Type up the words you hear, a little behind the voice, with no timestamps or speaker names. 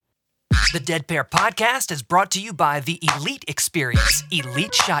The Dead Pair Podcast is brought to you by the Elite Experience,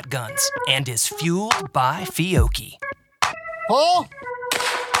 Elite Shotguns, and is fueled by Fiocchi. Paul?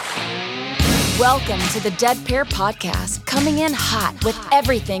 Welcome to the Dead Pair Podcast, coming in hot with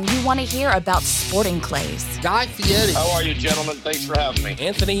everything you want to hear about sporting clays. Guy Fieri. How are you, gentlemen? Thanks for having me.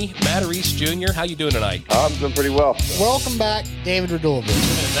 Anthony Matarese Jr., how you doing tonight? I'm doing pretty well. Welcome back, David Radulovic.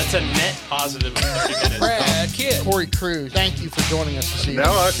 That's a net positive 30 minutes. Brad Kidd. Corey Cruz. Thank you for joining us this evening.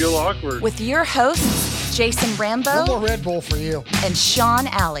 Now I feel awkward. With your hosts, Jason One Rambo more Red Bull for you. and Sean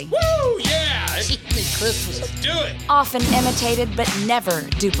Alley. Woo, yeah! Christmas. Do it! Often imitated but never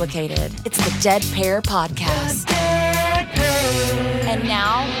duplicated. It's the Dead Pair Podcast. And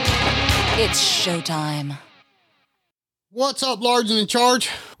now, it's showtime. What's up, Large and in Charge?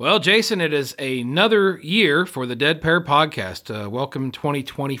 Well, Jason, it is another year for the Dead Pair Podcast. Welcome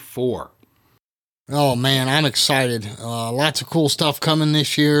 2024. Oh, man, I'm excited. Lots of cool stuff coming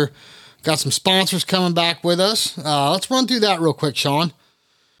this year. Got some sponsors coming back with us. Let's run through that real quick, Sean.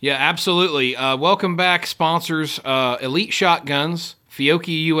 Yeah, absolutely. Welcome back, sponsors. Elite Shotguns,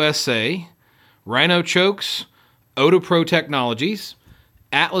 Fiocchi USA, Rhino Chokes, Otopro Technologies,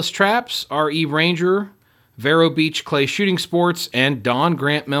 Atlas Traps, RE Ranger, Vero Beach Clay Shooting Sports, and Don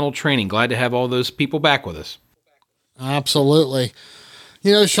Grant Mental Training. Glad to have all those people back with us. Absolutely.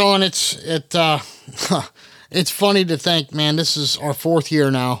 You know, Sean, it's funny to think, man, this is our fourth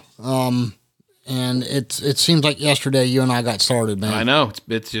year now. And it seems like yesterday you and I got started, man. I know.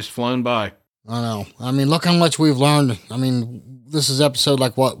 It's just flown by. I know. I mean, look how much we've learned. I mean, this is episode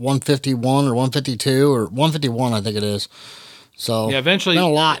like what, 151 or 152 or 151, I think it is. So Yeah, eventually, been a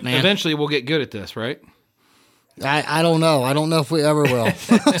lot, man. Eventually we'll get good at this, right? I don't know. I don't know if we ever will.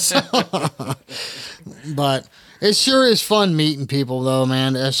 But it sure is fun meeting people, though,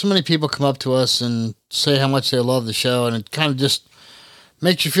 man. So many people come up to us and say how much they love the show, and it kind of just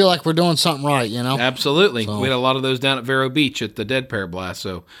makes you feel like we're doing something right, you know? Absolutely. So. We had a lot of those down at Vero Beach at the Dead Pair Blast,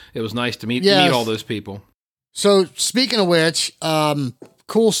 so it was nice to meet all those people. So, speaking of which,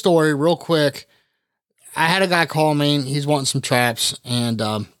 cool story, real quick. I had a guy call me, he's wanting some traps, and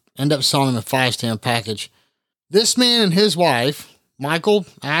end up selling him a 5-stand package. This man and his wife, Michael,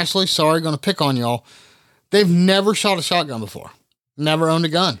 Ashley, sorry, going to pick on y'all, they've never shot a shotgun before. Never owned a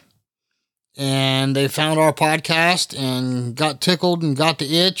gun. And they found our podcast and got tickled and got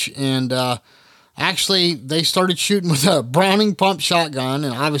the itch. And actually, they started shooting with a Browning pump shotgun,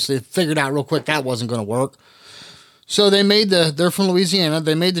 and obviously figured out real quick that wasn't going to work. So they're from Louisiana.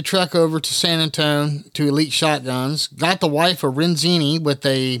 They made the trek over to San Antonio to Elite Shotguns. Got the wife a Renzini with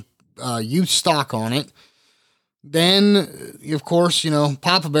a youth stock on it. Then, of course, you know,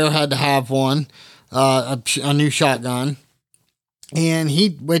 Papa Bear had to have one, a new shotgun. And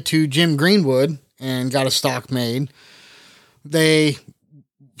he went to Jim Greenwood and got a stock made.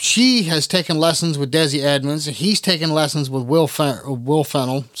 She has taken lessons with Desi Edmonds, and he's taken lessons with Will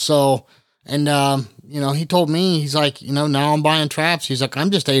Fennell. So, and, you know, he told me, he's like, you know, now I'm buying traps. He's like,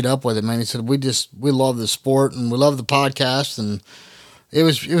 I'm just ate up with it, man. He said, we love the sport and we love the podcast. And it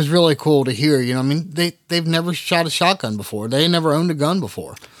was really cool to hear, you know, I mean, they've never shot a shotgun before. They never owned a gun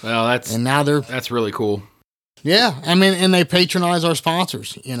before. Well, that's really cool. Yeah, I mean, and they patronize our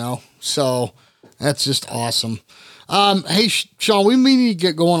sponsors, you know, so that's just awesome. Hey, Sean, we need to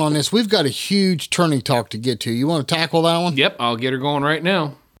get going on this. We've got a huge tourney talk to get to. You want to tackle that one? Yep, I'll get her going right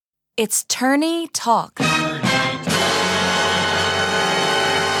now. It's Tourney Talk. Brought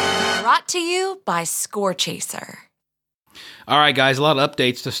to you by Score Chaser. All right, guys, a lot of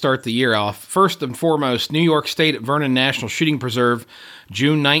updates to start the year off. First and foremost, New York State at Vernon National Shooting Preserve,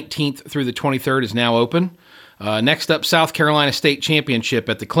 June 19th through the 23rd is now open. Next up, South Carolina State Championship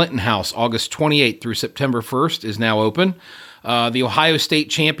at the Clinton House, August 28th through September 1st is now open. The Ohio State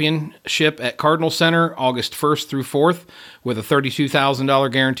Championship at Cardinal Center, August 1st through 4th, with a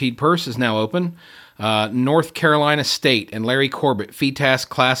 $32,000 guaranteed purse is now open. North Carolina State and Larry Corbett FETAS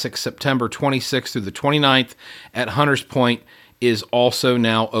Classic, September 26th through the 29th at Hunters Point is also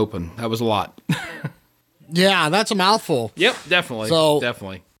now open. That was a lot. Yeah, that's a mouthful. Yep, definitely.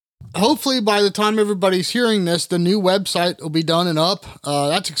 Definitely. Hopefully, by the time everybody's hearing this, the new website will be done and up.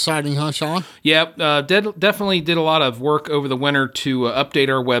 That's exciting, huh, Sean? Yeah, definitely did a lot of work over the winter to update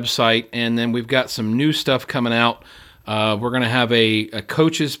our website, and then we've got some new stuff coming out. We're going to have a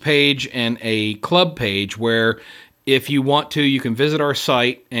coaches page and a club page where if you want to, you can visit our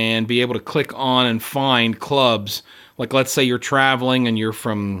site and be able to click on and find clubs Like, let's say you're traveling and you're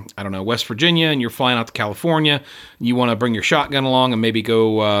from, I don't know, West Virginia, and you're flying out to California. You want to bring your shotgun along and maybe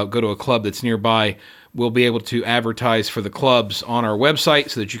go to a club that's nearby. We'll be able to advertise for the clubs on our website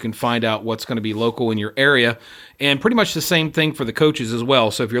so that you can find out what's going to be local in your area. And pretty much the same thing for the coaches as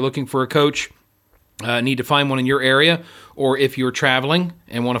well. So if you're looking for a coach, need to find one in your area, or if you're traveling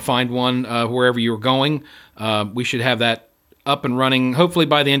and want to find one wherever you're going, we should have that up and running hopefully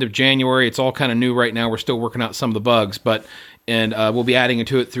by the end of January. It's all kind of new right now. We're still working out some of the bugs, and we'll be adding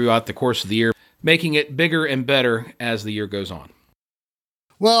to it throughout the course of the year, making it bigger and better as the year goes on.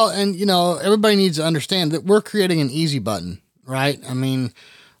 Well, and everybody needs to understand that we're creating an easy button, right? I mean,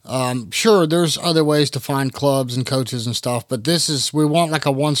 sure, there's other ways to find clubs and coaches and stuff, but we want like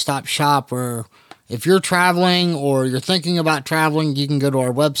a one-stop shop where if you're traveling or you're thinking about traveling, you can go to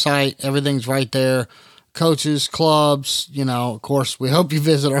our website. Everything's right there. Coaches, clubs, of course, we hope you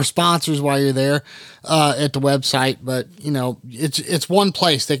visit our sponsors while you're there at the website. But, it's one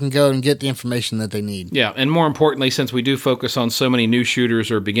place they can go and get the information that they need. Yeah, and more importantly, since we do focus on so many new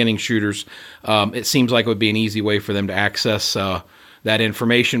shooters or beginning shooters, it seems like it would be an easy way for them to access that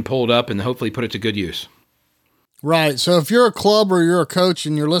information pulled up and hopefully put it to good use. Right. So if you're a club or you're a coach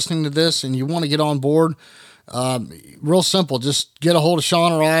and you're listening to this and you want to get on board, real simple, just get a hold of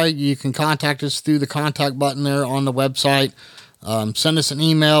Sean or I. You can contact us through the contact button there on the website. Send us an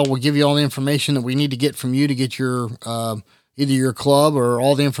email. We'll give you all the information that we need to get from you to get your either your club or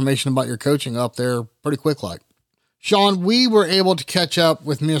all the information about your coaching up there pretty quick like. Sean, we were able to catch up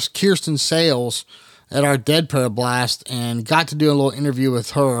with Miss Keirsten Sales at our Dead Pair Blast and got to do a little interview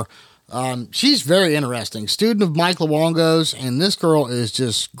with her. She's very interesting. Student of Mike Luongo's, and this girl is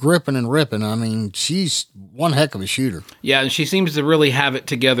just gripping and ripping. I mean, she's one heck of a shooter. Yeah, and she seems to really have it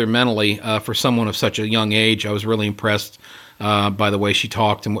together mentally for someone of such a young age. I was really impressed by the way she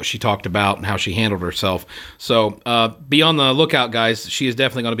talked and what she talked about and how she handled herself. So be on the lookout, guys. She is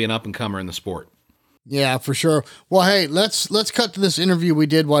definitely going to be an up-and-comer in the sport. Yeah, for sure. Well, hey, let's cut to this interview we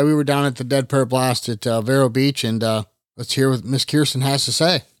did while we were down at the Dead Pair Blast at Vero Beach, and let's hear what Miss Keirsten has to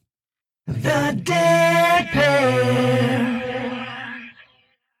say. The Dead Pair.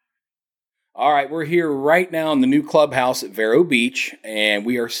 All right, we're here right now in the new clubhouse at Vero Beach, and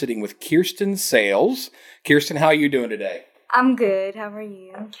we are sitting with Keirsten Sales. Keirsten, how are you doing today? I'm good. How are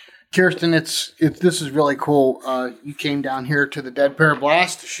you? Keirsten, this is really cool. You came down here to the Dead Pair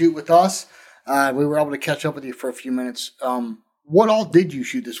Blast to shoot with us. We were able to catch up with you for a few minutes. What all did you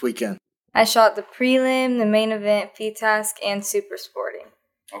shoot this weekend? I shot the prelim, the main event, FTASC, and Super Sporting.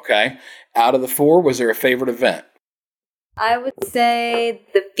 Okay. Out of the four, was there a favorite event? I would say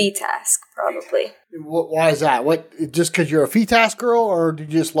the FTASC, probably. Why is that? Just because you're a FTASC girl, or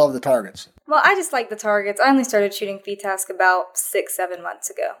did you just love the targets? Well, I just like the targets. I only started shooting FTASC about 6-7 months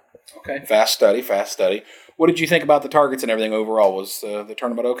ago. Okay. Fast study. What did you think about the targets and everything overall? Was the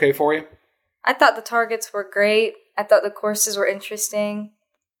tournament okay for you? I thought the targets were great. I thought the courses were interesting.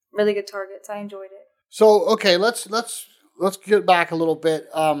 Really good targets. I enjoyed it. So, okay, let's get back a little bit.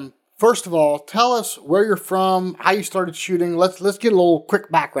 First of all, tell us where you're from, how you started shooting. Let's get a little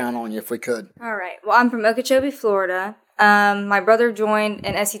quick background on you if we could. All right. Well, I'm from Okeechobee, Florida. My brother joined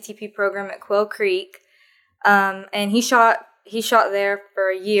an SETP program at Quail Creek, and he shot there for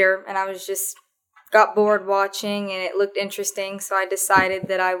a year, and I was just got bored watching, and it looked interesting, so I decided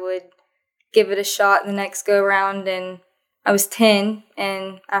that I would give it a shot the next go round, and I was 10,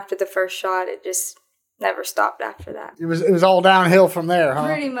 and after the first shot, it just never stopped after that. It was all downhill from there, huh?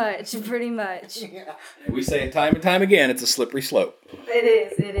 Pretty much. Yeah. We say it time and time again, it's a slippery slope.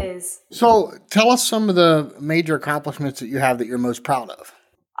 It is. So tell us some of the major accomplishments that you have that you're most proud of.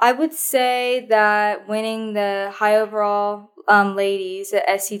 I would say that winning the high overall ladies at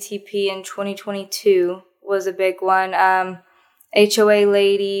SCTP in 2022 was a big one. HOA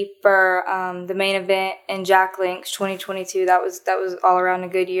lady for the main event in Jack Links 2022. That was all around a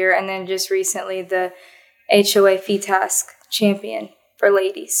good year. And then just recently the HOA FTASC champion for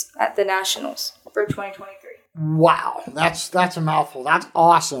ladies at the Nationals for 2023. Wow, that's a mouthful. That's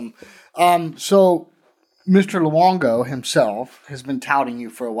awesome. So Mr. Luongo himself has been touting you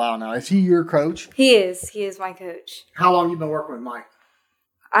for a while now. Is he your coach? He is my coach. How long have you been working with Mike?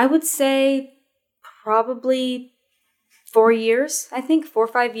 I would say probably 4 years. I think 4 or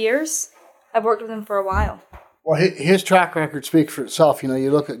 5 years. I've worked with him for a while. Well, his track record speaks for itself. You know,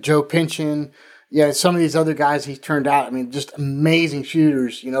 you look at Joe Pinchin. Yeah, some of these other guys he's turned out. I mean, just amazing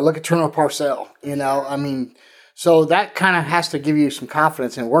shooters. You know, look at Turner Parcell. You know, I mean, so that kind of has to give you some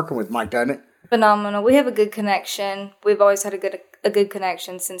confidence in working with Mike, doesn't it? Phenomenal. We have a good connection. We've always had a good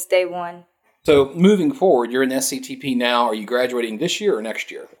connection since day one. So moving forward, you're in SCTP now. Are you graduating this year or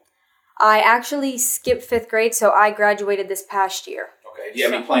next year? I actually skipped 5th grade, so I graduated this past year. Okay. Do you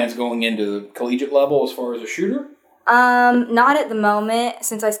have any plans going into the collegiate level as far as a shooter? Not at the moment.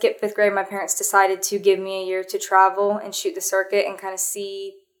 Since I skipped 5th grade, my parents decided to give me a year to travel and shoot the circuit and kind of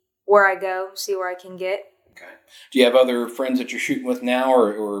see where I go, see where I can get. Okay. Do you have other friends that you're shooting with now,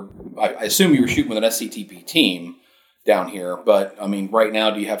 or I assume you were shooting with an SCTP team down here, but I mean, right now,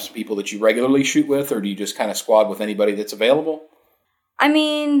 do you have some people that you regularly shoot with, or do you just kind of squad with anybody that's available? I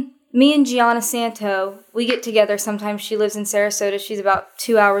mean, me and Gianna Santo, we get together sometimes. She lives in Sarasota. She's about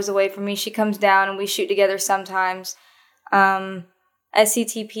 2 hours away from me. She comes down and we shoot together sometimes.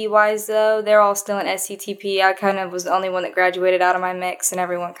 SCTP-wise, though, they're all still in SCTP. I kind of was the only one that graduated out of my mix, and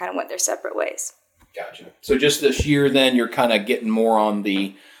everyone kind of went their separate ways. Gotcha. So just this year, then, you're kind of getting more on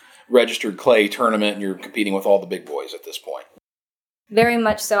the registered clay tournament, and you're competing with all the big boys at this point. Very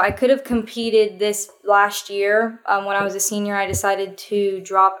much so. I could have competed this last year. When I was a senior, I decided to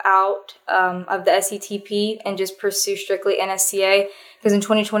drop out of the SCTP and just pursue strictly NSCA, because in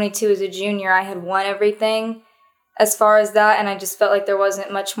 2022 as a junior, I had won everything as far as that, and I just felt like there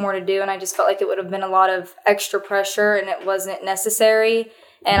wasn't much more to do, and I just felt like it would have been a lot of extra pressure, and it wasn't necessary,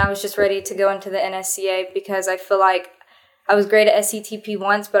 and I was just ready to go into the NSCA because I feel like I was great at SCTP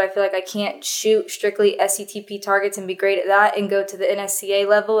once, but I feel like I can't shoot strictly SCTP targets and be great at that and go to the NSCA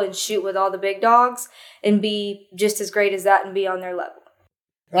level and shoot with all the big dogs and be just as great as that and be on their level.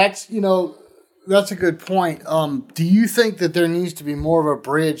 That's a good point. Do you think that there needs to be more of a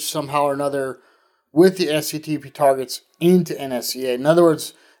bridge somehow or another with the SCTP targets into NSCA? In other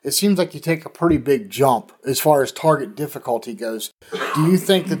words, it seems like you take a pretty big jump as far as target difficulty goes. Do you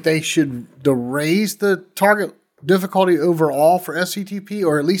think that they should raise the target difficulty overall for SCTP,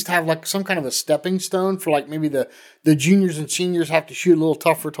 or at least have like some kind of a stepping stone for like maybe the juniors and seniors have to shoot a little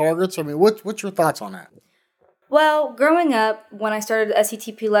tougher targets? I mean, what's your thoughts on that? Well, growing up, when I started the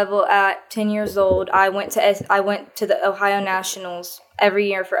SCTP level at 10 years old, I went to the Ohio Nationals every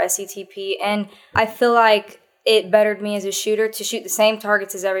year for SCTP, and I feel like it bettered me as a shooter to shoot the same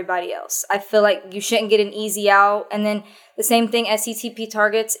targets as everybody else. I feel like you shouldn't get an easy out, and then the same thing, SCTP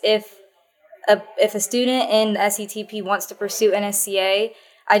targets, if a student in the SCTP wants to pursue NSCA,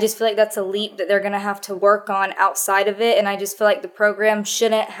 I just feel like that's a leap that they're going to have to work on outside of it, and I just feel like the program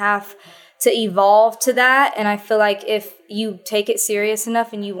shouldn't have to evolve to that, and I feel like if you take it serious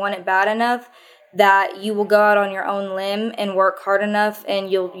enough and you want it bad enough, that you will go out on your own limb and work hard enough,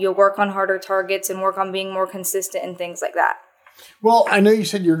 and you'll work on harder targets and work on being more consistent and things like that. Well, I know you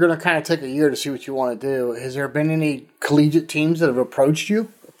said you're going to kind of take a year to see what you want to do. Has there been any collegiate teams that have approached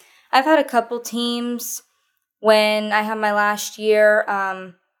you? I've had a couple teams. When I had my last year,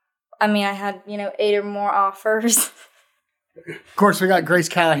 I had 8 or more offers. Of course, we got Grace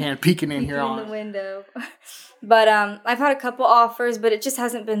Callahan peeking in here in on the window. But I've had a couple offers, but it just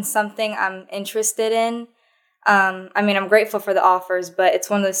hasn't been something I'm interested in. I'm grateful for the offers, but it's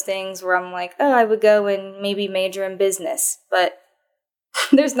one of those things where I'm like, I would go and maybe major in business, but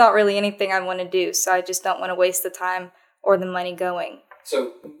there's not really anything I want to do, so I just don't want to waste the time or the money going.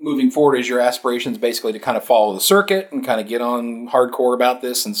 So moving forward, is your aspirations basically to kind of follow the circuit and kind of get on hardcore about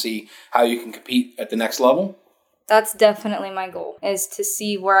this and see how you can compete at the next level? That's definitely my goal, is to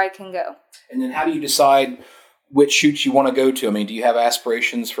see where I can go. And then how do you decide which shoots you want to go to? I mean, do you have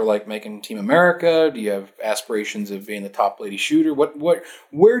aspirations for like making Team America? Do you have aspirations of being the top lady shooter?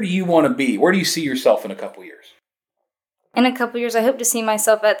 Where do you want to be? Where do you see yourself in a couple years? In a couple years, I hope to see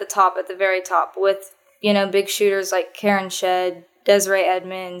myself at the very top with, big shooters like Karen Shedd, Desiree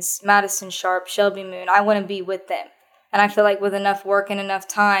Edmonds, Madison Sharp, Shelby Moon. I want to be with them. And I feel like with enough work and enough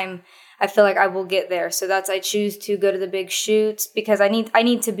time, I feel like I will get there. So I choose to go to the big shoots because I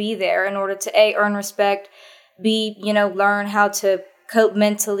need to be there in order to A, earn respect, B, learn how to cope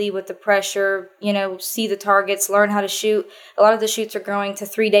mentally with the pressure, see the targets, learn how to shoot. A lot of the shoots are going to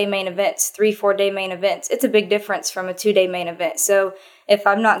 3-day main events, 3-4-day main events. It's a big difference from a 2-day main event. So if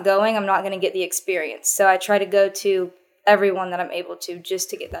I'm not going, I'm not going to get the experience. So I try to go to everyone that I'm able to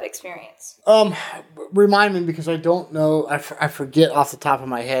just to get that experience. Remind me, because I don't know, I forget off the top of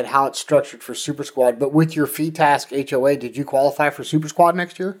my head how it's structured for Super Squad, but with your FETASC HOA, did you qualify for Super Squad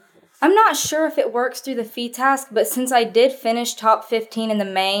next year? I'm not sure if it works through the FETASC, but since I did finish top 15 in the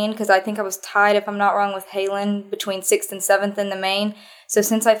main, because I think I was tied, if I'm not wrong, with Halen between 6th and 7th in the main. So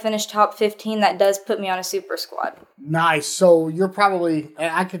since I finished top 15, that does put me on a Super Squad. Nice. So you're probably,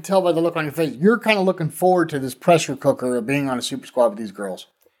 I could tell by the look on your face, you're kind of looking forward to this pressure cooker of being on a Super Squad with these girls.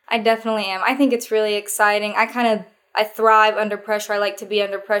 I definitely am. I think it's really exciting. I thrive under pressure. I like to be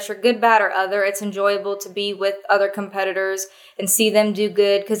under pressure, good, bad, or other. It's enjoyable to be with other competitors and see them do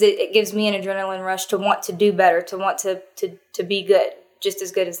good because it gives me an adrenaline rush to want to do better, to want to be good, just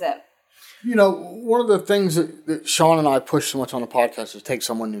as good as them. One of the things that Sean and I push so much on the podcast is take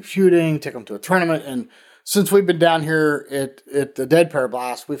someone new shooting, take them to a tournament. And since we've been down here at the Dead Pair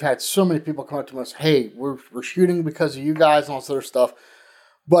Blast, we've had so many people come up to us, hey, we're shooting because of you guys and all this other stuff.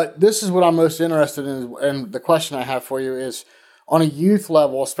 But this is what I'm most interested in, and the question I have for you is, on a youth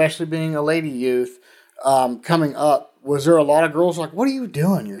level, especially being a lady youth, coming up, was there a lot of girls like, what are you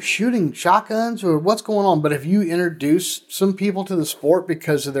doing? You're shooting shotguns or what's going on? But have you introduced some people to the sport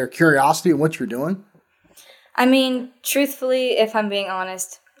because of their curiosity and what you're doing? I mean, truthfully, if I'm being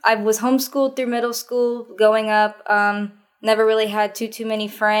honest, I was homeschooled through middle school, growing up, never really had too many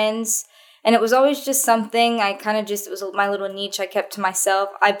friends. And it was always just something it was my little niche I kept to myself.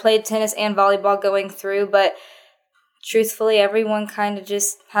 I played tennis and volleyball going through, but truthfully, everyone kind of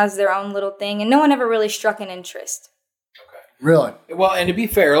just has their own little thing, and no one ever really struck an interest. Okay. Really? Well, and to be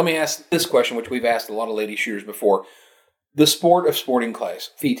fair, let me ask this question, which we've asked a lot of lady shooters before. The sport of sporting clays,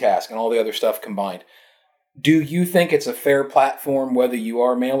 FTASC, and all the other stuff combined, do you think it's a fair platform whether you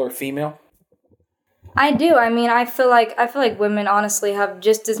are male or female? I do. I mean, I feel like women honestly have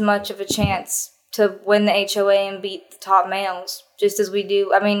just as much of a chance to win the HOA and beat the top males, just as we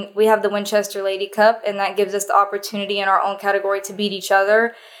do. I mean, we have the Winchester Lady Cup, and that gives us the opportunity in our own category to beat each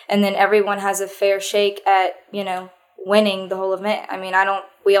other, and then everyone has a fair shake at, winning the whole event. I mean,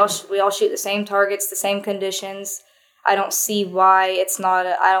 we all shoot the same targets, the same conditions. I don't see why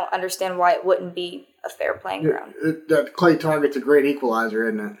I don't understand why it wouldn't be a fair playing ground. That clay target's a great equalizer,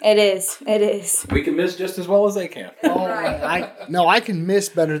 isn't it? It is. We can miss just as well as they can. Oh, I can miss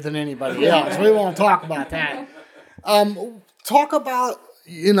better than anybody else. We won't talk about that.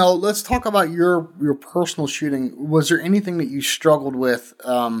 Let's talk about your personal shooting. Was there anything that you struggled with,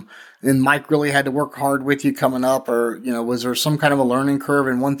 and Mike really had to work hard with you coming up, or was there some kind of a learning curve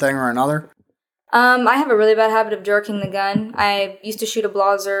in one thing or another? I have a really bad habit of jerking the gun. I used to shoot a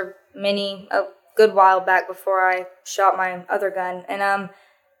Blaser Mini a good while back before I shot my other gun, and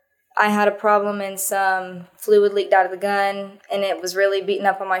I had a problem and some fluid leaked out of the gun, and it was really beating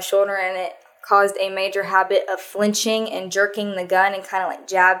up on my shoulder, and it caused a major habit of flinching and jerking the gun and kind of like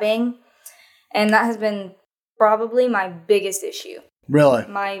jabbing, and that has been probably my biggest issue. Really?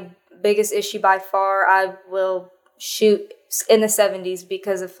 My biggest issue by far. I will shoot in the 70s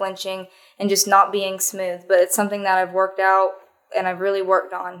because of flinching and just not being smooth, but it's something that I've worked out and I've really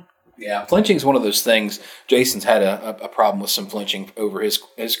worked on. Yeah, flinching is one of those things. Jason's had a problem with some flinching over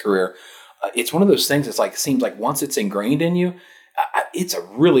his career. It's one of those things that's seems like once it's ingrained in you, it's a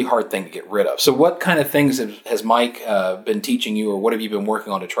really hard thing to get rid of. So what kind of things has Mike been teaching you, or what have you been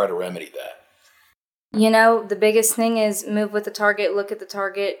working on to try to remedy that? The biggest thing is move with the target, look at the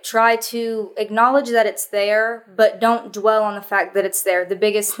target, try to acknowledge that it's there, but don't dwell on the fact that it's there. The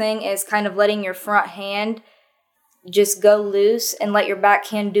biggest thing is kind of letting your front hand just go loose and let your back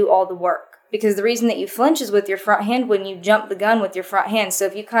hand do all the work. Because the reason that you flinch is with your front hand when you jump the gun with your front hand. So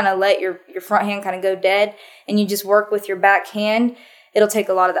if you kind of let your front hand kind of go dead and you just work with your back hand, it'll take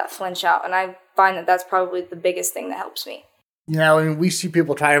a lot of that flinch out. And I find that that's probably the biggest thing that helps me. We see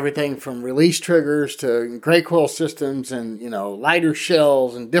people try everything from release triggers to gray coil systems and, lighter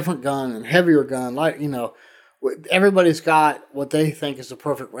shells and different gun and heavier gun. Everybody's got what they think is the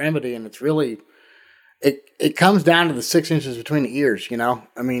perfect remedy, and it's really... It comes down to the 6 inches between the ears,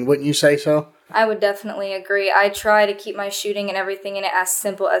 wouldn't you say so? I would definitely agree. I try to keep my shooting and everything in it as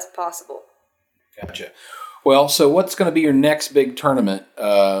simple as possible. Gotcha. Well, so what's going to be your next big tournament?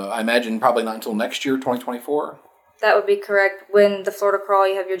 I imagine probably not until next year, 2024? That would be correct. When the Florida Crawl,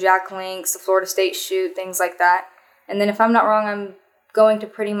 you have your Jack Links, the Florida State Shoot, things like that. And then if I'm not wrong, I'm going to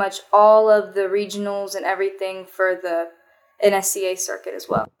pretty much all of the regionals and everything for the NSCA circuit as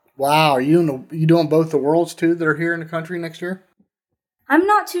well. Wow, are you doing both the worlds too that are here in the country next year? I'm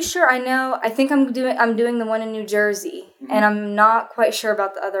not too sure. I think I'm doing the one in New Jersey, and I'm not quite sure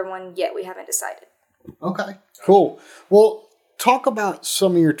about the other one yet. We haven't decided. Okay, cool. Well, talk about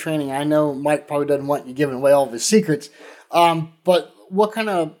some of your training. I know Mike probably doesn't want you giving away all of his secrets, but what kind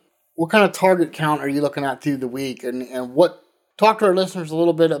of target count are you looking at through the week, and talk to our listeners a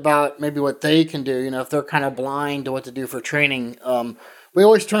little bit about maybe what they can do. If they're kind of blind to what to do for training. We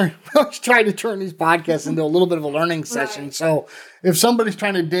always try to turn these podcasts into a little bit of a learning session. Right. So if somebody's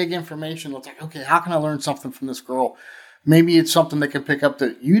trying to dig information, it's like, okay, how can I learn something from this girl? Maybe it's something they can pick up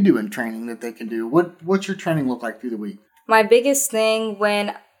that you do in training that they can do. What's your training look like through the week? My biggest thing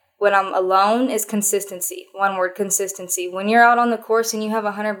when I'm alone is consistency. One word, consistency. When you're out on the course and you have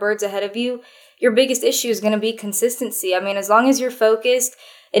 100 birds ahead of you, your biggest issue is going to be consistency. As long as you're focused,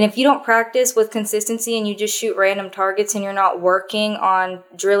 and if you don't practice with consistency and you just shoot random targets and you're not working on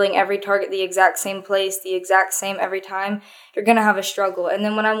drilling every target the exact same place, the exact same every time, you're going to have a struggle. And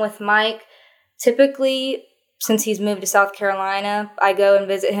then when I'm with Mike, Typically, since he's moved to South Carolina, I go and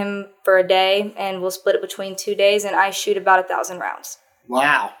visit him for a day, and we'll split it between 2 days, and I shoot about 1,000 rounds.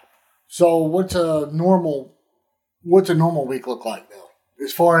 Wow. So what's a normal week look like though,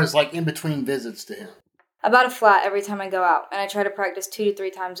 as far as like in between visits to him? About a flat every time I go out, and I try to practice 2 to 3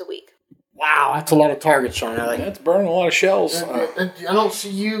 times a week. Wow, that's a lot of targets, Sean. That's burning a lot of shells. I don't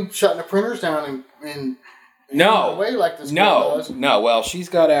see you shutting the printers down and No. way like this girl does. No. Well, she's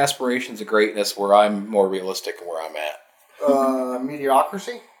got aspirations of greatness where I'm more realistic in where I'm at.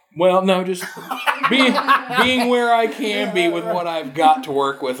 Mediocrity? Well, no, just being where I can be with what I've got to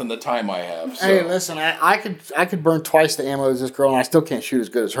work with and the time I have. So. Hey, listen, I could burn twice the ammo as this girl, and I still can't shoot as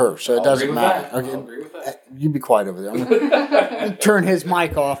good as her, so it doesn't matter. I'll agree with that. You be quiet over there. I'm gonna turn his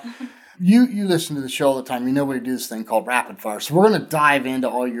mic off. You listen to the show all the time. You know we do this thing called rapid fire. So we're gonna dive into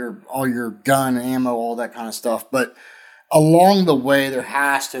all your gun, ammo, all that kind of stuff. But along the way, there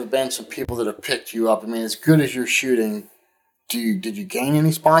has to have been some people that have picked you up. I mean, as good as you're shooting, did you gain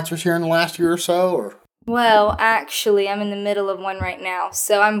any sponsors here in the last year or so? Or Well, actually, I'm in the middle of one right now,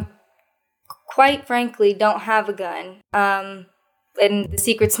 so I'm quite frankly don't have a gun. And the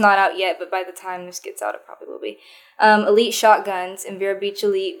secret's not out yet, but by the time this gets out, it probably will be. Elite Shotguns in Vero Beach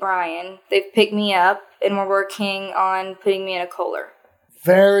Elite, Brian. They've picked me up, and we're working on putting me in a Kohler.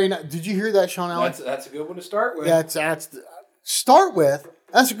 very nice. Did you hear that, Sean Allen? That's a good one to start with. Start with.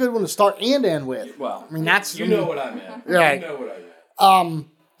 That's a good one to start and end with. Well, I mean that's know what I meant. Right. You know what I meant.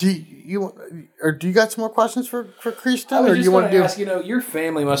 Do you got some more questions for Keirsten, I was or do just you want going to to do? ask, your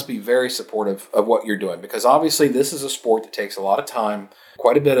family must be very supportive of what you're doing because obviously this is a sport that takes a lot of time,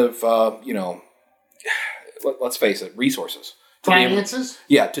 quite a bit of, let's face it, resources. Finances?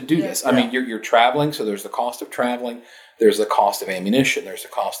 To do this. I mean, you're traveling, so there's the cost of traveling, there's the cost of ammunition, there's the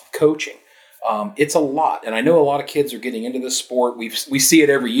cost of coaching. It's a lot, and I know a lot of kids are getting into this sport. We see it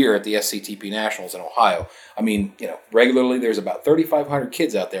every year at the SCTP Nationals in Ohio. I mean, regularly there's about 3,500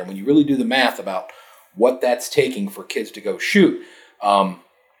 kids out there. When you really do the math about what that's taking for kids to go shoot,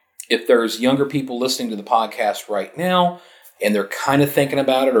 if there's younger people listening to the podcast right now and they're kind of thinking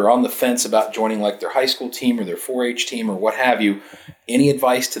about it or on the fence about joining like their high school team or their 4-H team or what have you, any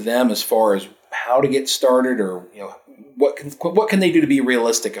advice to them as far as how to get started or what can they do to be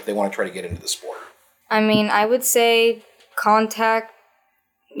realistic if they want to try to get into the sport? I mean, I would say contact,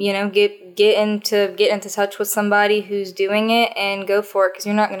 get into touch with somebody who's doing it and go for it because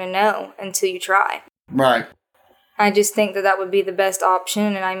you're not going to know until you try. Right. I just think that would be the best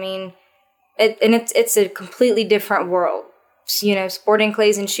option, and I mean, it's a completely different world. Sporting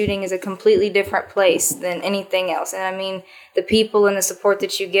clays and shooting is a completely different place than anything else, and I mean, the people and the support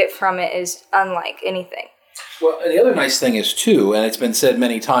that you get from it is unlike anything. Well, and the other nice thing is, too, and it's been said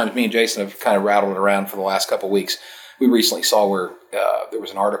many times, me and Jason have kind of rattled it around for the last couple of weeks. We recently saw where there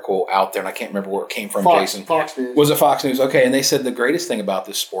was an article out there, and I can't remember where it came from, Jason. Fox News. Was it Fox News? Okay, and they said the greatest thing about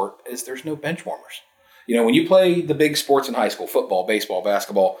this sport is there's no bench warmers. When you play the big sports in high school, football, baseball,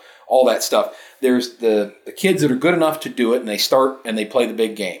 basketball, all that stuff, there's the kids that are good enough to do it, and they start and they play the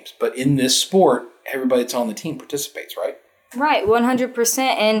big games. But in this sport, everybody that's on the team participates, right? Right, 100%,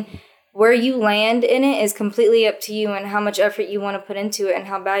 and where you land in it is completely up to you and how much effort you want to put into it and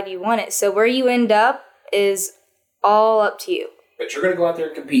how bad you want it. So where you end up is all up to you. But you're going to go out there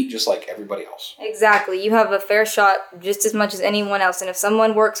and compete just like everybody else. Exactly. You have a fair shot just as much as anyone else. And if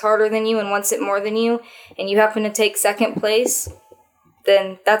someone works harder than you and wants it more than you, and you happen to take second place,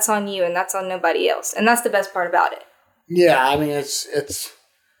 then that's on you and that's on nobody else. And that's the best part about it. Yeah, I mean, it's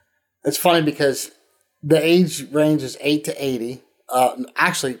funny because the age range is 8 to 80.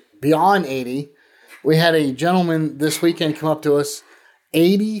 Actually, beyond 80. We had a gentleman this weekend come up to us,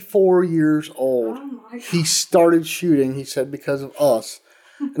 84 years old. Oh my God. He started shooting, he said, because of us.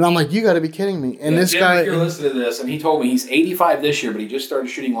 And I'm like, you got to be kidding me. And this Jim, guy... if you're listening to this, and he told me he's 85 this year, but he just started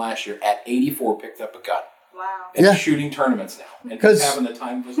shooting last year. At 84, picked up a gun. Wow. And he's shooting tournaments now. And he's having the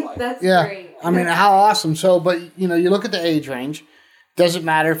time of his life. That's great. I mean, how awesome. So, but, you look at the age range. Doesn't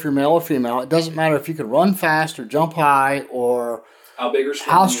matter if you're male or female. It doesn't matter if you can run fast or jump high or... How big or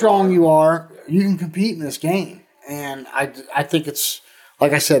strong you are. You can compete in this game. And I think it's...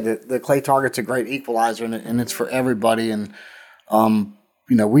 Like I said, the clay target's a great equalizer, and it's for everybody. And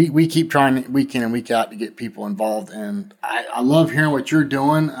we keep trying week in and week out to get people involved. And I love hearing what you're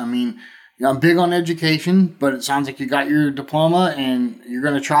doing. I mean, I'm big on education, but it sounds like you got your diploma and you're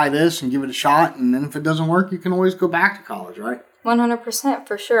going to try this and give it a shot. And then if it doesn't work, you can always go back to college, right? 100%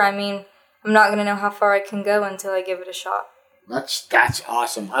 for sure. I mean, I'm not going to know how far I can go until I give it a shot. That's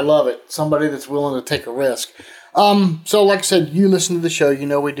awesome. I love it. Somebody that's willing to take a risk. So like I said, you listen to the show,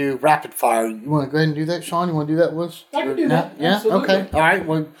 we do rapid fire. You want to go ahead and do that, Sean? You want to do that with us? I can do that. Yeah? Absolutely. Okay. All right.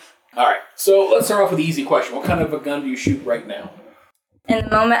 Well, All right. So let's start off with the easy question. What kind of a gun do you shoot right now? In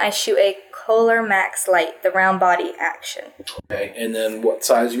the moment, I shoot a Kohler Max Light, the round body action. Okay. And then what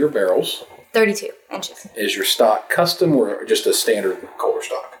size are your barrels? 32 inches. Is your stock custom or just a standard Kohler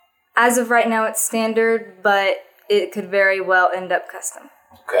stock? As of right now, it's standard, but it could very well end up custom.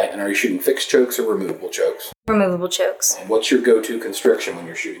 Okay. And are you shooting fixed chokes or removable chokes? Removable chokes. And what's your go-to constriction when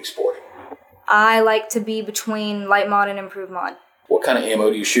you're shooting sporting? I like to be between light mod and improved mod. What kind of ammo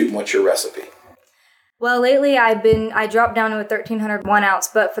do you shoot and what's your recipe? Well, lately I dropped down to a 1300 1 ounce,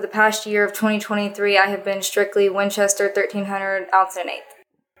 but for the past year of 2023, I have been strictly Winchester 1300 ounce and an eighth.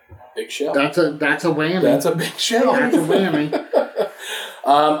 Big shell. That's a whammy. That's a big shell. That's a whammy.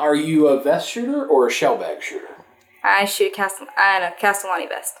 Are you a vest shooter or a shell bag shooter? I shoot a Castellani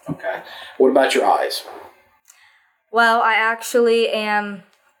vest. Okay. What about your eyes? Well, I actually am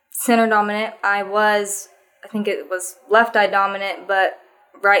center dominant. I think it was left eye dominant, but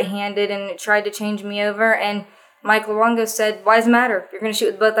right-handed, and it tried to change me over. And Mike Luongo said, "Why does it matter? You're going to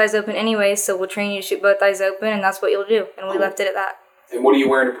shoot with both eyes open anyway, so we'll train you to shoot both eyes open, and that's what you'll do." And we left it at that. And what are you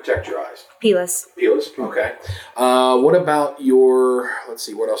wearing to protect your eyes? Peeless. Peeless? Okay. What about your, let's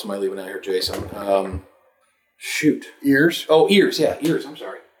see, what else am I leaving out here, Jason? Shoot. Ears? Oh, ears. Yeah, ears. I'm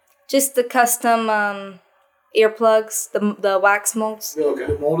sorry. Just the custom earplugs, the wax molds.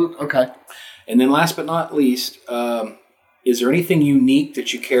 Okay. Molded? Okay. And then last but not least, is there anything unique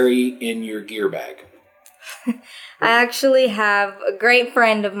that you carry in your gear bag? I actually have a great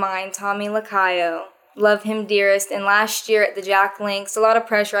friend of mine, Tommy Lacayo. Love him dearest. And last year at the Jack Links, a lot of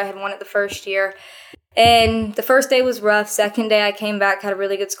pressure. I had won it the first year. And the first day was rough. Second day I came back, had a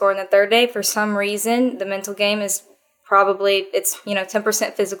really good score. And the third day, for some reason, the mental game is probably, it's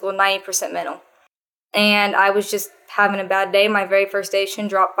 10% physical, 90% mental. And I was just having a bad day. My very first station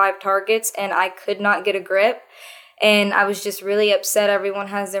dropped 5 targets, and I could not get a grip. And I was just really upset. Everyone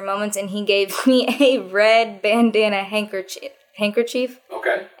has their moments. And he gave me a red bandana handkerchief.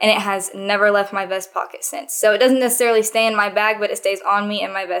 Okay. And it has never left my vest pocket since. So it doesn't necessarily stay in my bag, but it stays on me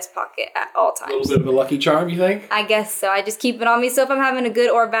in my vest pocket at all times. A little bit of a lucky charm, you think? I guess so. I just keep it on me. So if I'm having a good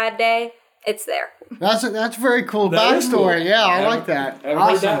or bad day, it's there. That's very cool That is backstory. cool. Yeah, I like that. I haven't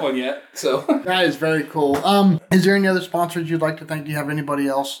heard that one yet. So That is very cool. Is there any other sponsors you'd like to thank? Do you have anybody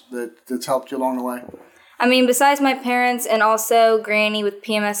else that's helped you along the way? I mean, besides my parents and also Granny with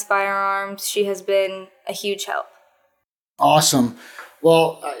PMS Firearms, she has been a huge help. Awesome.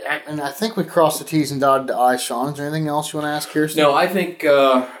 Well, I think we crossed the T's and dotted the I's, Sean. Is there anything else you want to ask Keirsten? no, I think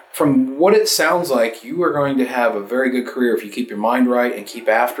from what it sounds like, you are going to have a very good career if you keep your mind right and keep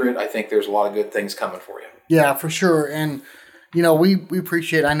after it. I think there's a lot of good things coming for you. Yeah, for sure. And, we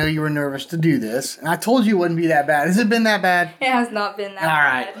appreciate, I know you were nervous to do this. And I told you it wouldn't be that bad. Has it been that bad? It has not been that All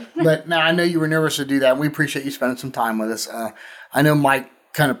bad. right. But now I know you were nervous to do that. We appreciate you spending some time with us. I know Mike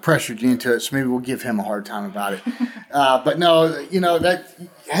kind of pressured you into it, so maybe we'll give him a hard time about it. But no,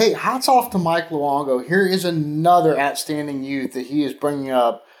 hey, hats off to Mike Luongo. Here is another outstanding youth that he is bringing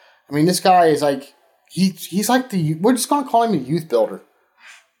up. I mean, this guy is like, he's like we're just going to call him a youth builder.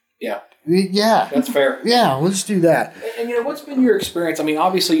 Yeah. Yeah. That's fair. Yeah, let's do that. And what's been your experience? I mean,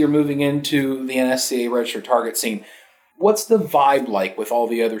 obviously you're moving into the NSCA registered target scene. What's the vibe like with all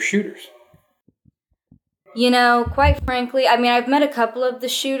the other shooters? Quite frankly, I mean, I've met a couple of the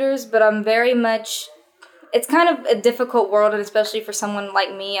shooters, but I'm very much, it's kind of a difficult world, and especially for someone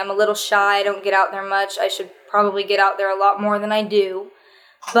like me. I'm a little shy. I don't get out there much. I should probably get out there a lot more than I do.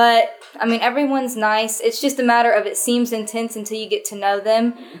 But, I mean, everyone's nice. It's just a matter of it seems intense until you get to know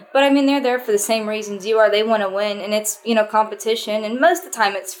them. But, I mean, they're there for the same reasons you are. They want to win, and it's, competition. And most of the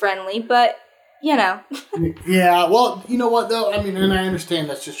time it's friendly, but, Yeah, well, you know what, though? I mean, and I understand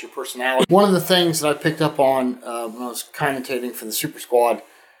that's just your personality. One of the things that I picked up on when I was commentating for the Super Squad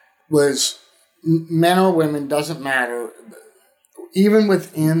was men or women, doesn't matter. Even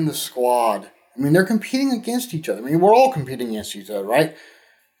within the squad, I mean, they're competing against each other. I mean, we're all competing against each other, right?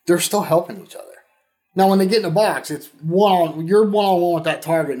 They're still helping each other. Now, when they get in a box, it's you're one-on-one with that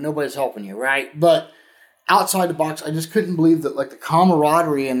target. Nobody's helping you, right? But outside the box, I just couldn't believe that, like, the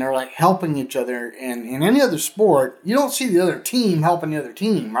camaraderie and they're, like, helping each other. And in any other sport, you don't see the other team helping the other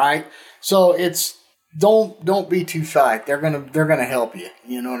team, right? So it's don't be too shy. They're gonna help you.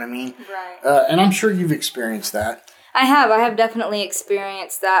 You know what I mean? right. And I'm sure you've experienced that. I have definitely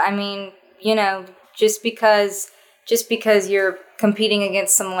experienced that. I mean, just because you're competing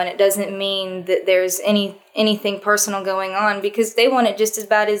against someone, it doesn't mean that there's anything personal going on, because they want it just as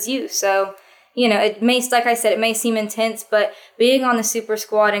bad as you. So, it may, like I said, it may seem intense, but being on the Super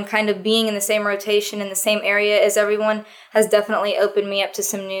Squad and kind of being in the same rotation in the same area as everyone has definitely opened me up to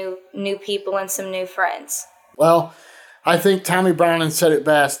some new people and some new friends. Well, I think Tommy Brown said it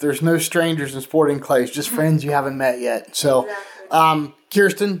best. There's no strangers in sporting clays, just friends you haven't met yet. So,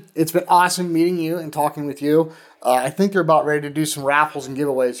 Keirsten, it's been awesome meeting you and talking with you. I think they're about ready to do some raffles and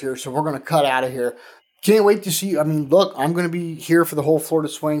giveaways here, so we're going to cut out of here. Can't wait to see you. I mean, look, I'm going to be here for the whole Florida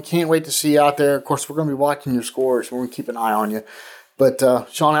swing. Can't wait to see you out there. Of course, we're going to be watching your scores. We're going to keep an eye on you. But,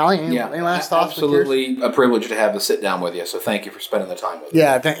 Sean Alley, any last thoughts? Absolutely a privilege to have to sit down with you. So thank you for spending the time with me.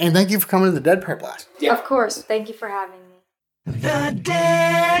 Yeah, and thank you for coming to the Dead Pair Blast. Yeah. Of course. Thank you for having me. The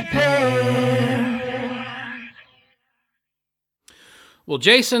Dead Pair. Well,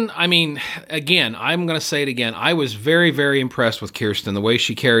 Jason, I mean, again, I'm going to say it again. I was very, very impressed with Keirsten, the way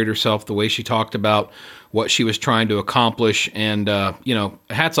she carried herself, the way she talked about what she was trying to accomplish. And,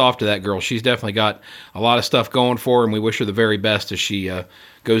 hats off to that girl. She's definitely got a lot of stuff going for her, and we wish her the very best as she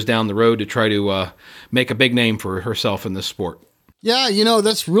goes down the road to try to make a big name for herself in this sport. Yeah,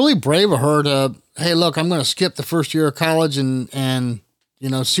 that's really brave of her to, hey, look, I'm going to skip the first year of college and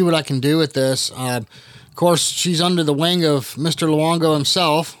see what I can do with this. Of course, she's under the wing of Mr. Luongo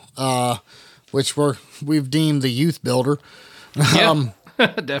himself, which we've deemed the youth builder. Yeah,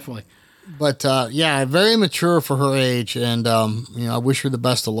 definitely. But, very mature for her age, and, I wish her the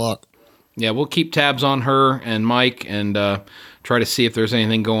best of luck. Yeah, we'll keep tabs on her and Mike and try to see if there's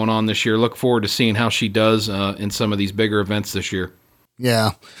anything going on this year. Look forward to seeing how she does in some of these bigger events this year.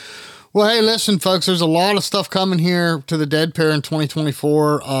 Yeah. Well, hey, listen, folks, there's a lot of stuff coming here to the Dead Pair in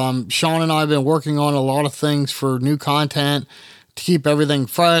 2024. Sean and I have been working on a lot of things for new content to keep everything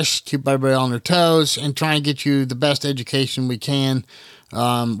fresh, keep everybody on their toes, and try and get you the best education we can.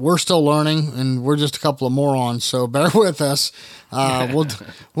 We're still learning, and we're just a couple of morons, so bear with us.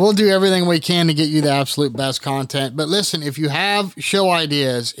 We'll do everything we can to get you the absolute best content. But listen, if you have show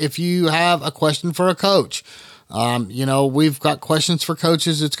ideas, if you have a question for a coach, we've got questions for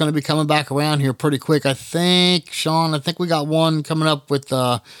coaches. It's going to be coming back around here pretty quick. I think, Sean, we got one coming up with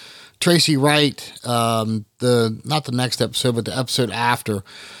Tracy Wright, not the next episode, but the episode after.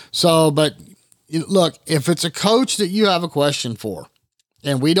 So, but look, if it's a coach that you have a question for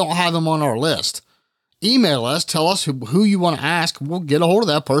and we don't have them on our list, email us, tell us who you want to ask. We'll get a hold of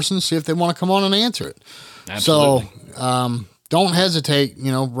that person and see if they want to come on and answer it. Absolutely. So, don't hesitate,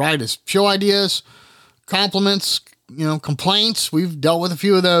 write us show ideas, compliments, complaints. We've dealt with a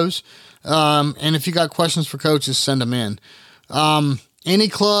few of those. And if you got questions for coaches, send them in. Any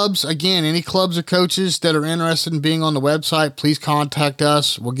clubs or coaches that are interested in being on the website, please contact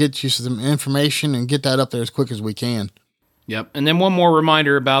us. We'll get you some information and get that up there as quick as we can. Yep. And then one more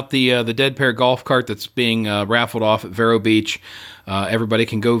reminder about the Dead Pair golf cart that's being raffled off at Vero Beach. Everybody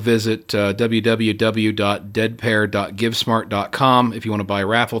can go visit www.deadpair.givesmart.com if you want to buy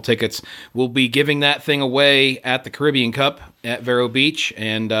raffle tickets. We'll be giving that thing away at the Caribbean Cup at Vero Beach,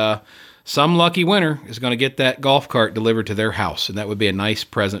 and some lucky winner is going to get that golf cart delivered to their house, and that would be a nice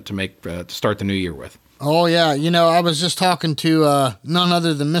present to make to start the new year with. Oh, yeah. I was just talking to none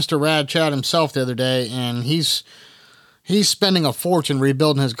other than Mr. Rad Chad himself the other day, and he's spending a fortune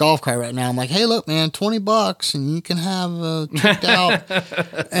rebuilding his golf cart right now. I'm like, hey, look, man, $20 and you can have checked out.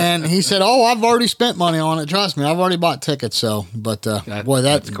 And he said, oh, I've already spent money on it. Trust me, I've already bought tickets. So, but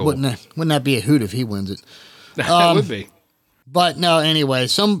that's cool. Wouldn't that be a hoot if he wins it? That would be. But no, anyway,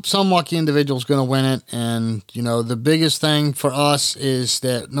 some lucky individual is going to win it. And, the biggest thing for us is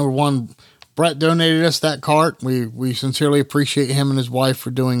that, number one, Brett donated us that cart. We sincerely appreciate him and his wife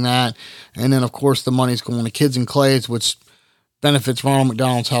for doing that. And then, of course, the money's going to Kids and Clays, which benefits Ronald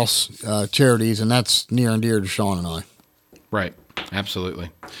McDonald's House Charities, and that's near and dear to Sean and I. Right. Absolutely.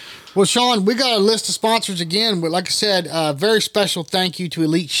 Well, Sean, we got a list of sponsors again. But like I said, very special thank you to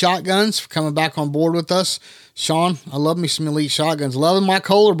Elite Shotguns for coming back on board with us. Sean, I love me some Elite Shotguns. Loving my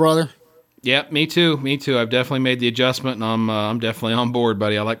Kohler, brother. Yep, me too. I've definitely made the adjustment, and I'm definitely on board,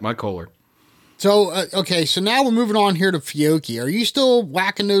 buddy. I like my Kohler. So, okay, so now we're moving on here to Fiocchi. Are you still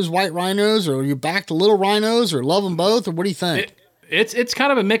whacking those white rhinos, or are you back to little rhinos, or love them both, or what do you think? It's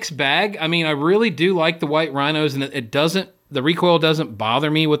kind of a mixed bag. I mean, I really do like the white rhinos, and the recoil doesn't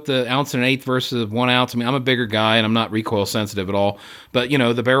bother me with the 1 1/8 ounce versus 1 ounce. I mean, I'm a bigger guy, and I'm not recoil sensitive at all. But,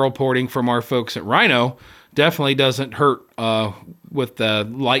 the barrel porting from our folks at Rhino definitely doesn't hurt with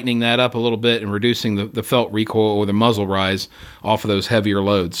lightening that up a little bit and reducing the felt recoil or the muzzle rise off of those heavier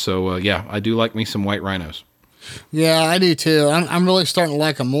loads. So, I do like me some white rhinos. Yeah, I do too. I'm really starting to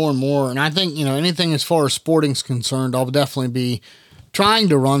like them more and more. And I think, anything as far as sporting's concerned, I'll definitely be trying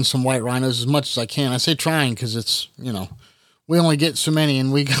to run some white rhinos as much as I can. I say trying because it's, we only get so many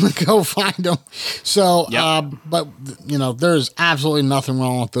and we gotta go find them. So, yep. But there's absolutely nothing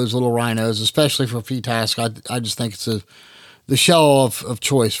wrong with those little rhinos, especially for FETASC. I just think shell of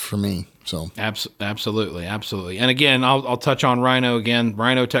choice for me. So Absolutely. And again, I'll touch on Rhino again.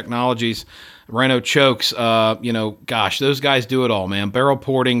 Rhino Technologies, Rhino chokes. Gosh, those guys do it all, man. Barrel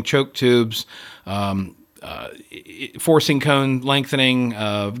porting, choke tubes, forcing cone lengthening,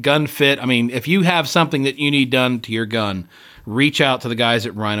 gun fit. I mean, if you have something that you need done to your gun, reach out to the guys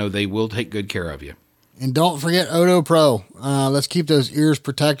at Rhino. They will take good care of you. And don't forget Odo Pro. Let's keep those ears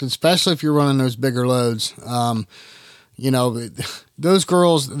protected, especially if you're running those bigger loads. Those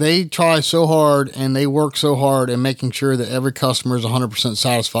girls, they try so hard and they work so hard in making sure that every customer is 100%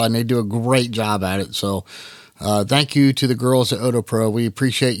 satisfied, and they do a great job at it. So thank you to the girls at Odo Pro. We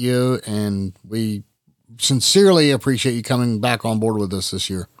appreciate you, and we sincerely appreciate you coming back on board with us this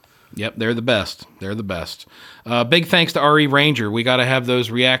year. Yep, they're the best. Big thanks to RE Ranger. We got to have those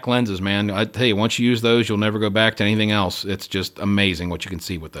React lenses, man. I tell you, once you use those, you'll never go back to anything else. It's just amazing what you can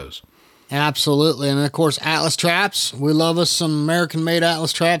see with those. Absolutely. And, of course, Atlas Traps. We love us some American-made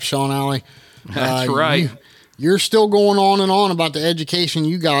Atlas Traps, Sean Alley. That's right. You're still going on and on about the education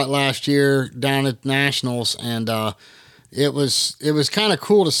you got last year down at Nationals, and it was kind of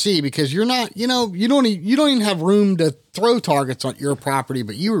cool to see, because you're not, you don't even have room to throw targets on your property,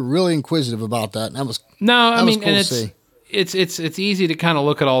 but you were really inquisitive about that. And that was cool to see. It's easy to kind of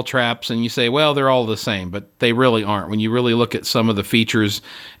look at all traps and you say, well, they're all the same, but they really aren't. When you really look at some of the features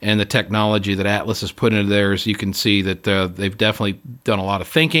and the technology that Atlas has put into theirs, you can see that they've definitely done a lot of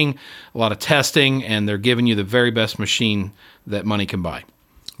thinking, a lot of testing, and they're giving you the very best machine that money can buy.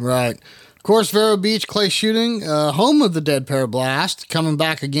 Right. Of course, Vero Beach Clay Shooting, home of the Dead Pair Blast, coming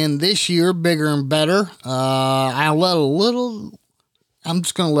back again this year, bigger and better. I'm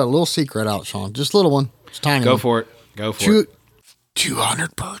just going to let a little secret out, Sean. Just a little one. It's tiny. Go for it.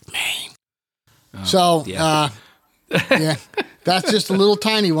 200 bird main. Yeah, that's just a little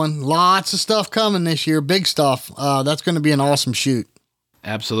tiny one. Lots of stuff coming this year. Big stuff. That's going to be an awesome shoot.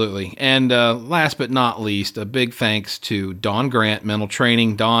 Absolutely. And last but not least, a big thanks to Don Grant, Mental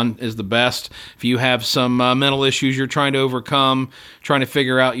Training. Don is the best. If you have some mental issues you're trying to overcome, trying to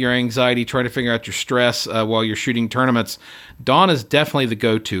figure out your anxiety, trying to figure out your stress while you're shooting tournaments, Dawn is definitely the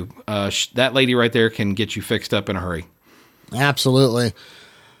go-to. That lady right there can get you fixed up in a hurry. Absolutely.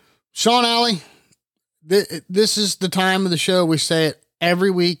 Sean Alley, this is the time of the show. We say it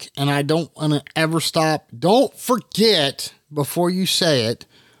every week, and I don't want to ever stop. Don't forget, before you say it,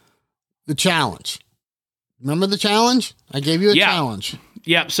 the challenge. Remember the challenge? I gave you a challenge.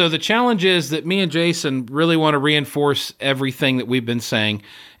 Yeah, so the challenge is that me and Jason really want to reinforce everything that we've been saying,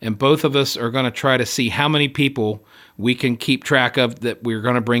 and both of us are going to try to see how many people we can keep track of that we're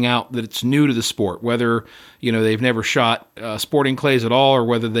going to bring out that it's new to the sport, whether they've never shot sporting clays at all or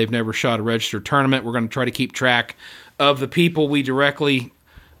whether they've never shot a registered tournament. We're going to try to keep track of the people we directly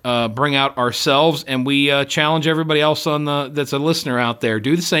bring out ourselves, and we challenge everybody else that's a listener out there.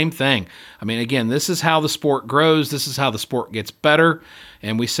 Do the same thing. I mean, again, this is how the sport grows. This is how the sport gets better.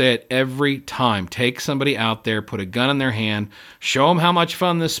 And we say it every time. Take somebody out there, put a gun in their hand, show them how much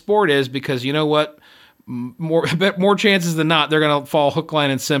fun this sport is, because you know what? More chances than not, they're going to fall hook, line,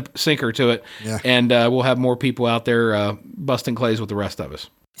 and sinker to it. Yeah. And we'll have more people out there busting clays with the rest of us.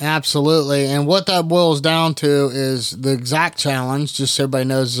 Absolutely. And what that boils down to is the exact challenge, just so everybody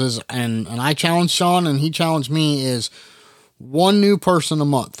knows, and I challenged Sean and he challenged me, is one new person a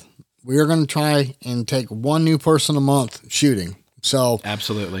month. We are going to try and take one new person a month shooting. So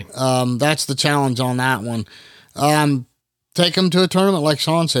absolutely. That's the challenge on that one. Take them to a tournament, like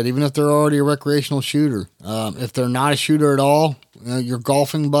Sean said, even if they're already a recreational shooter. If they're not a shooter at all, your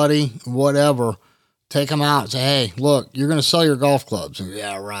golfing buddy, whatever, take them out and say, hey, look, you're going to sell your golf clubs. And,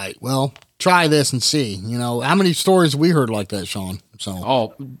 yeah, right. Well, try this and see. How many stories we heard like that, Sean?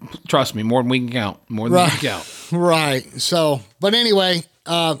 Oh, trust me, more than we can count. More than we can count. Right. So, but anyway,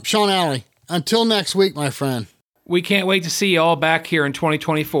 Sean Alley, until next week, my friend. We can't wait to see you all back here in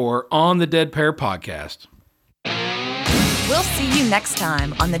 2024 on the Dead Pair Podcast. We'll see you next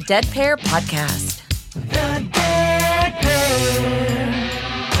time on the Dead Pair Podcast. The Dead Pair.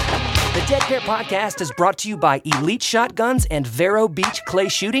 The Dead Pair Podcast is brought to you by Elite Shotguns and Vero Beach Clay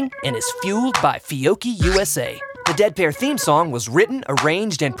Shooting and is fueled by Fiocchi USA. The Dead Pair theme song was written,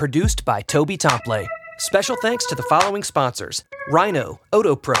 arranged, and produced by Toby Tomplay. Special thanks to the following sponsors: Rhino,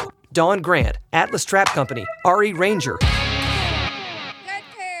 Odo Pro, Dawn Grant, Atlas Trap Company, RE Ranger,